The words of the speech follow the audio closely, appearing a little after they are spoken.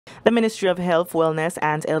The Ministry of Health, Wellness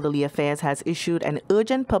and Elderly Affairs has issued an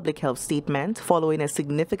urgent public health statement following a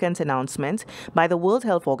significant announcement by the World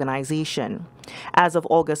Health Organization. As of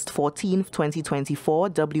August 14, 2024,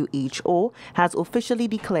 WHO has officially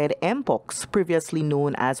declared Mpox, previously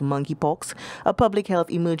known as monkeypox, a public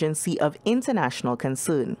health emergency of international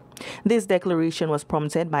concern. This declaration was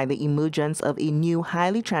prompted by the emergence of a new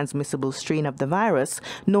highly transmissible strain of the virus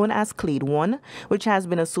known as Clade 1, which has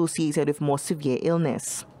been associated with more severe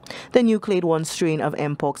illness. The new Clade 1 strain of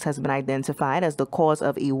Mpox has been identified as the cause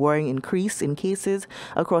of a worrying increase in cases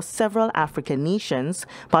across several African nations,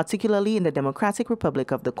 particularly in the Democratic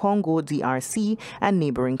Republic of the Congo, DRC, and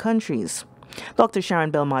neighboring countries. Dr.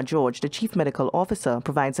 Sharon Belmar-George, the Chief Medical Officer,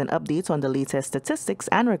 provides an update on the latest statistics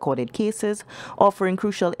and recorded cases, offering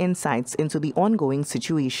crucial insights into the ongoing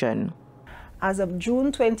situation. As of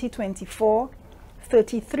June 2024,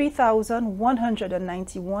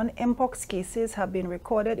 33,191 Mpox cases have been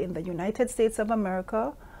recorded in the United States of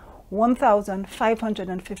America,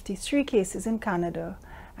 1,553 cases in Canada,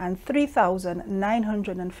 and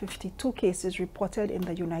 3,952 cases reported in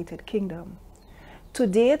the United Kingdom. To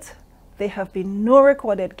date, there have been no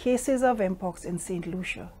recorded cases of Mpox in St.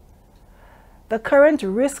 Lucia. The current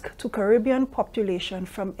risk to Caribbean population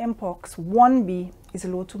from Mpox 1B is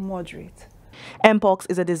low to moderate. Mpox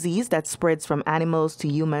is a disease that spreads from animals to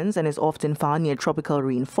humans and is often found near tropical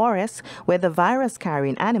rainforests where the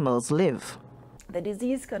virus-carrying animals live. The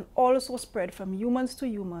disease can also spread from humans to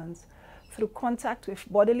humans through contact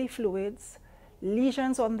with bodily fluids,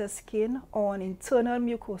 lesions on the skin or on internal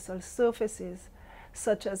mucosal surfaces,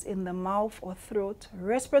 such as in the mouth or throat,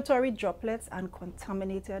 respiratory droplets, and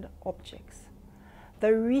contaminated objects.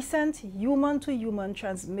 The recent human-to-human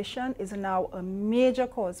transmission is now a major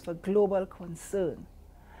cause for global concern.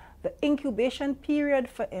 The incubation period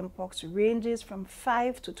for Mpox ranges from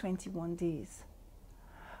 5 to 21 days.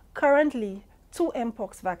 Currently, 2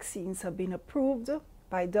 Mpox vaccines have been approved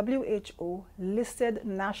by WHO-listed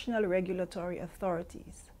national regulatory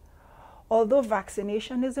authorities. Although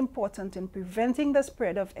vaccination is important in preventing the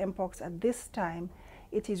spread of Mpox at this time,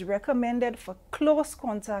 it is recommended for close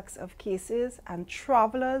contacts of cases and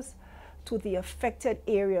travelers to the affected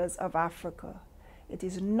areas of Africa. It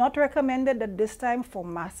is not recommended at this time for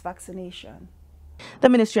mass vaccination. The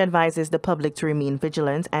ministry advises the public to remain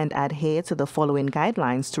vigilant and adhere to the following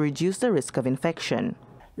guidelines to reduce the risk of infection.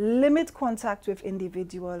 Limit contact with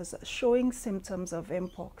individuals showing symptoms of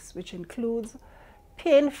Mpox, which includes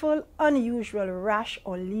painful, unusual rash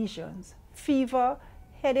or lesions, fever,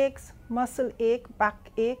 headaches, muscle ache,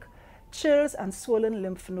 backache, chills, and swollen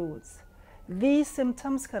lymph nodes. These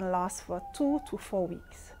symptoms can last for 2 to 4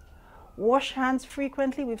 weeks. Wash hands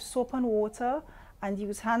frequently with soap and water and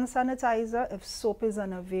use hand sanitizer if soap is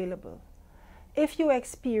unavailable. If you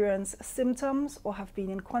experience symptoms or have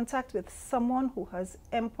been in contact with someone who has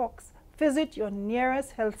Mpox, visit your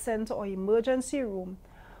nearest health center or emergency room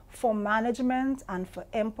for management and for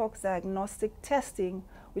Mpox diagnostic testing,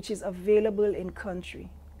 which is available in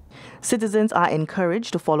country. Citizens are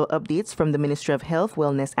encouraged to follow updates from the Ministry of Health,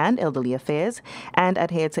 Wellness and Elderly Affairs and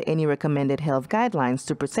adhere to any recommended health guidelines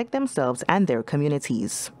to protect themselves and their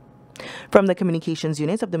communities. From the Communications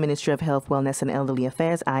Unit of the Ministry of Health, Wellness and Elderly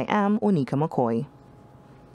Affairs, I am Onika McCoy.